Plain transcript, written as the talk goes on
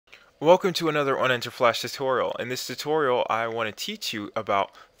Welcome to another on Enter Flash tutorial. In this tutorial, I want to teach you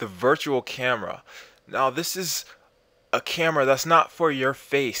about the virtual camera. Now, this is a camera that's not for your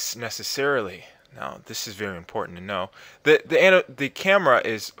face necessarily. Now, this is very important to know. The camera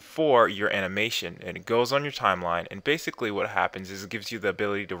is for your animation, and it goes on your timeline. And basically, what happens is it gives you the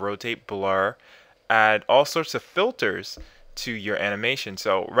ability to rotate, blur, add all sorts of filters to your animation.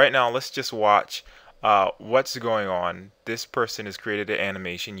 So right now, let's just watch what's going on. This person has created an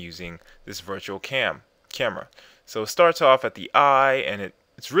animation using this virtual camera. So it starts off at the eye, and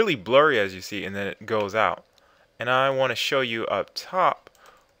it's really blurry as you see, and then it goes out. And I want to show you up top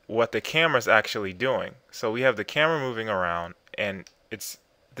what the camera's actually doing. So we have the camera moving around, and this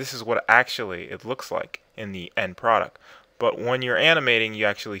is what actually it looks like in the end product. But when you're animating, you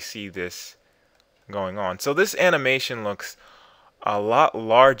actually see this going on. So this animation looks a lot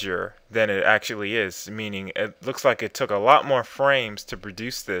larger than it actually is, meaning it looks like it took a lot more frames to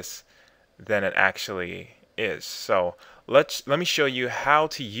produce this than it actually is. So let me show you how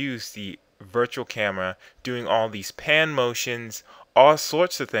to use the virtual camera, doing all these pan motions, all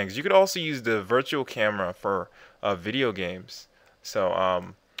sorts of things. You could also use the virtual camera for video games.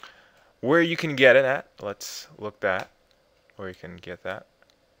 So where you can get it at, let's look that where you can get that.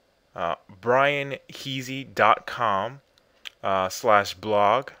 brianheasy.com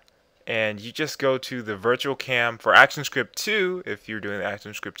 /blog, and you just go to the virtual cam for ActionScript 2 if you're doing the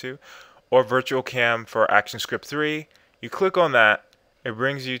ActionScript 2, or virtual cam for ActionScript 3. You click on that, it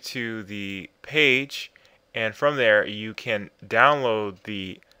brings you to the page, and from there you can download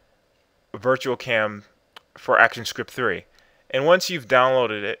the virtual cam for ActionScript 3. And once you've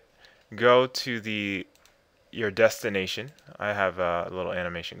downloaded it, go to your destination. I have a little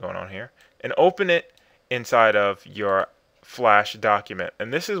animation going on here, and open it inside of your Flash document,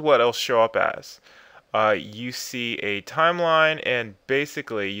 and this is what it'll show up as. You see a timeline, and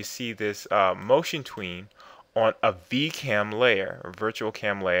basically you see this motion tween on a VCam layer, or virtual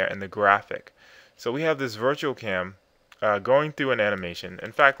cam layer, in the graphic. So we have this virtual cam going through an animation.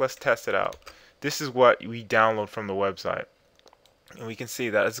 In fact, let's test it out. This is what we download from the website, and we can see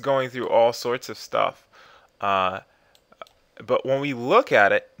that it's going through all sorts of stuff. But when we look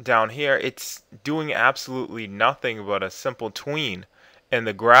at it down here, it's doing absolutely nothing but a simple tween. And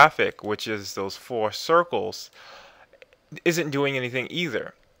the graphic, which is those 4 circles, isn't doing anything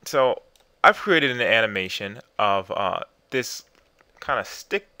either. So I've created an animation of this kind of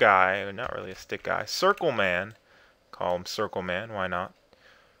stick guy, or not really a stick guy, Circle Man. Call him Circle Man, why not?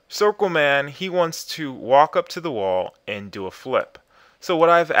 Circle Man, he wants to walk up to the wall and do a flip. So what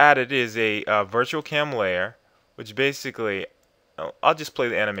I've added is a virtual cam layer, which basically, I'll just play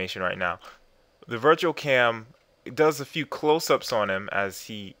the animation right now. The virtual cam does a few close-ups on him as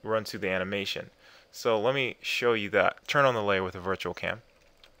he runs through the animation. So let me show you that. Turn on the layer with the virtual cam.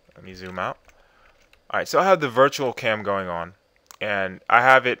 Let me zoom out. Alright, so I have the virtual cam going on, and I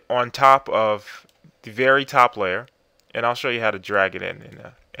have it on top of the very top layer, and I'll show you how to drag it in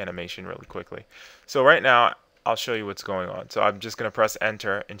the animation really quickly. So right now, I'll show you what's going on. So I'm just going to press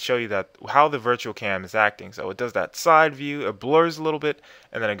enter and show you how the virtual cam is acting. So it does that side view, it blurs a little bit,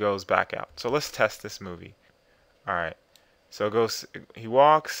 and then it goes back out. So let's test this movie. Alright, so he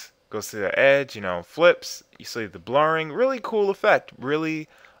walks, goes to the edge, flips, you see the blurring, really cool effect. Really,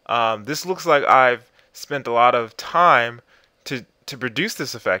 this looks like I've spent a lot of time to produce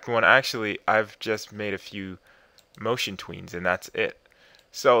this effect, when actually I've just made a few motion tweens, and that's it.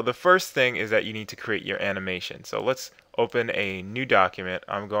 So the first thing is that you need to create your animation. So let's open a new document.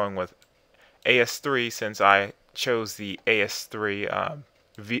 I'm going with AS3 since I chose the AS3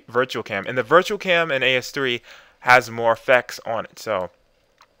 virtual cam. And the virtual cam in AS3 has more effects on it. So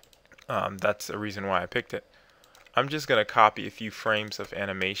that's the reason why I picked it. I'm just going to copy a few frames of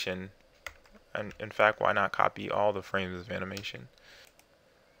animation. And in fact, why not copy all the frames of animation?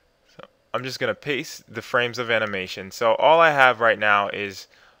 I'm just going to paste the frames of animation. So all I have right now is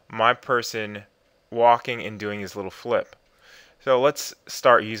my person walking and doing his little flip. So let's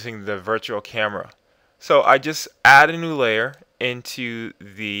start using the virtual camera. So I just add a new layer into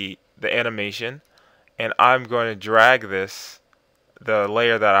the animation, and I'm going to drag the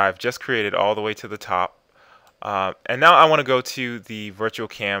layer that I've just created, all the way to the top. And now I want to go to the virtual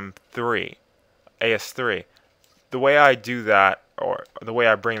cam 3, AS3. The way I do that, or the way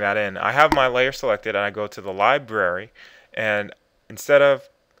I bring that in, I have my layer selected, and I go to the library, and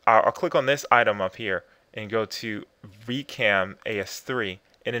I'll click on this item up here and go to VCam AS3,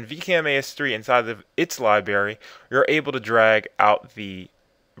 and in VCam AS3, inside of its library, you're able to drag out the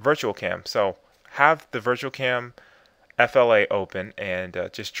virtual cam. So have the virtual cam FLA open and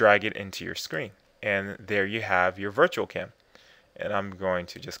just drag it into your screen, and there you have your virtual cam. and I'm going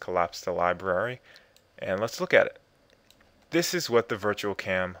to just collapse the library, and let's look at it. This is what the virtual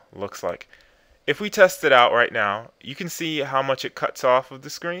cam looks like. If we test it out right now, you can see how much it cuts off of the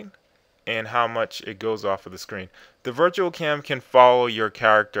screen and how much it goes off of the screen. The virtual cam can follow your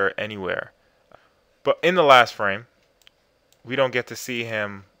character anywhere. But in the last frame, we don't get to see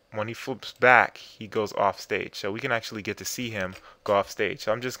him. When he flips back, he goes off stage. So we can actually get to see him go off stage.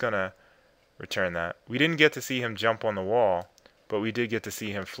 So I'm just going to return that. We didn't get to see him jump on the wall, but we did get to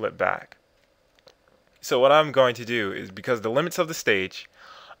see him flip back. So what I'm going to do is, because the limits of the stage,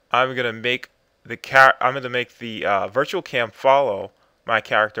 I'm going to make the virtual cam follow my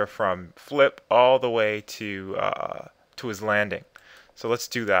character from flip all the way to his landing. So let's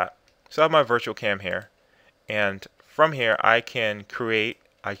do that. So I have my virtual cam here, and from here I can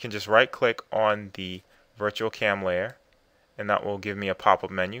just right click on the virtual cam layer, and that will give me a pop-up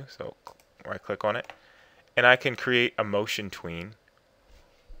menu. So right click on it, and I can create a motion tween,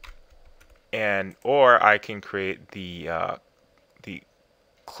 or I can create the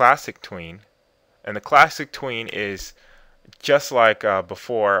classic tween. And the classic tween is just like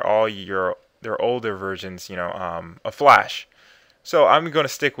before all their older versions, a Flash. So I'm going to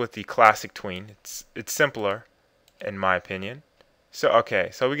stick with the classic tween. It's simpler, in my opinion. So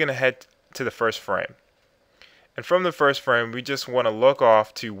so we're going to head to the first frame. And from the first frame, we just want to look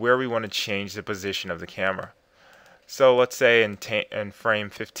off to where we want to change the position of the camera. So let's say in frame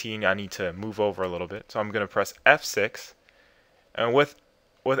 15, I need to move over a little bit. So I'm going to press F6. And with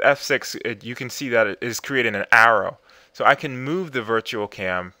F6, you can see that it is creating an arrow. So I can move the virtual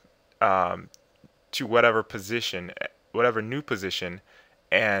cam to whatever new position,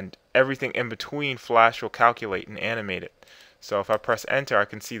 and everything in between Flash will calculate and animate it. So if I press enter, I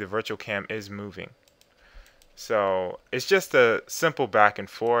can see the virtual cam is moving. So it's just a simple back and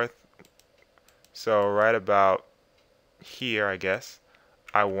forth. So right about here, I guess,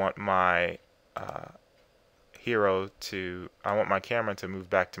 I want my my camera to move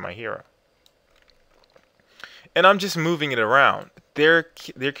back to my hero. And I'm just moving it around. There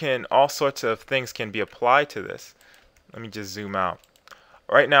can all sorts of things can be applied to this. Let me just zoom out.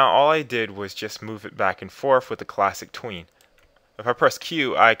 Right now, all I did was just move it back and forth with the classic tween. If I press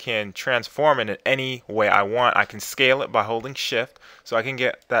Q, I can transform it in any way I want. I can scale it by holding Shift, so I can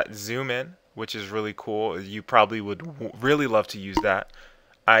get that zoom in, which is really cool. You probably would really love to use that.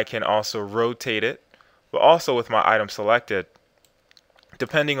 I can also rotate it, but also with my item selected,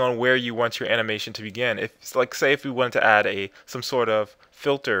 depending on where you want your animation to begin. Say if we wanted to add some sort of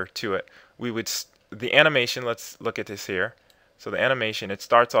filter to it, the animation, let's look at this here. So the animation, it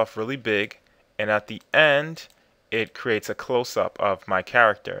starts off really big, and at the end it creates a close-up of my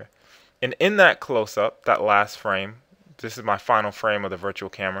character. And in that close-up, that last frame, this is my final frame of the virtual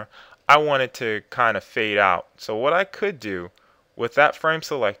camera, I want it to kind of fade out. So what I could do with that frame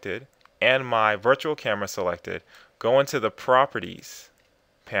selected and my virtual camera selected, go into the properties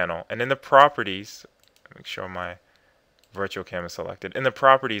panel, and in the properties, make sure my virtual camera is selected. In the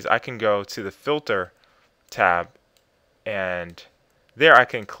properties, I can go to the filter tab, and there I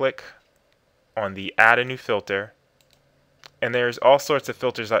can click on the add a new filter, and there's all sorts of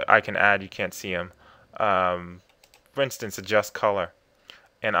filters that I can add. You can't see them. For instance, adjust color,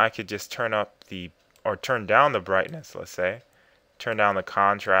 and I could just turn down the brightness, let's say, turn down the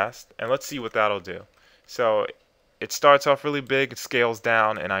contrast, and let's see what that'll do. So it starts off really big, it scales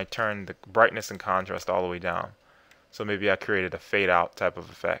down, and I turn the brightness and contrast all the way down. So maybe I created a fade out type of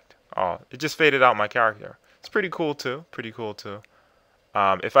effect. Oh, it just faded out my character. It's pretty cool too.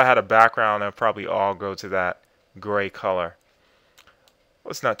 If I had a background, I'd probably all go to that gray color. Well,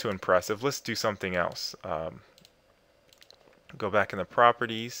 it's not too impressive. Let's do something else. Go back in the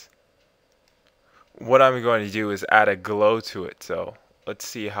properties. What I'm going to do is add a glow to it. So let's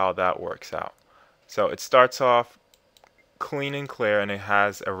see how that works out. So it starts off clean and clear, and it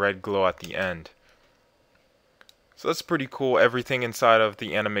has a red glow at the end. So that's pretty cool. Everything inside of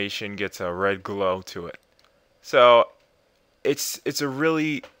the animation gets a red glow to it. So it's a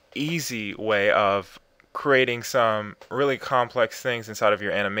really easy way of creating some really complex things inside of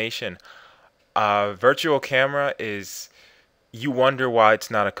your animation. Virtual camera is, you wonder why it's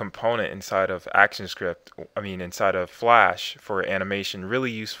not a component inside of inside of Flash for animation.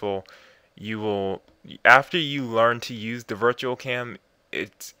 Really useful. After you learn to use the virtual cam,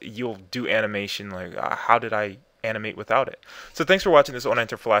 you'll do animation like, how did I animate without it? So thanks for watching this On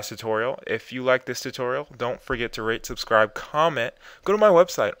Enter Flash tutorial. If you like this tutorial, don't forget to rate, subscribe, comment. Go to my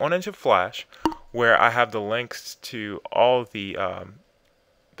website, On Enter Flash, where I have the links to all the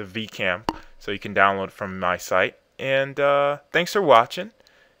VCam, so you can download it from my site. And thanks for watching.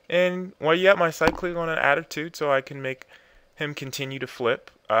 And while you're at my site, click on an attitude so I can make him continue to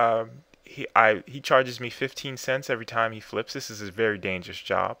flip. He charges me 15 cents every time he flips. This is a very dangerous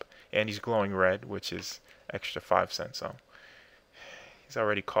job, and he's glowing red, which is extra 5 cents. So he's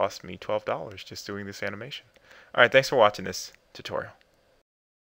already cost me $12 just doing this animation. All right, thanks for watching this tutorial.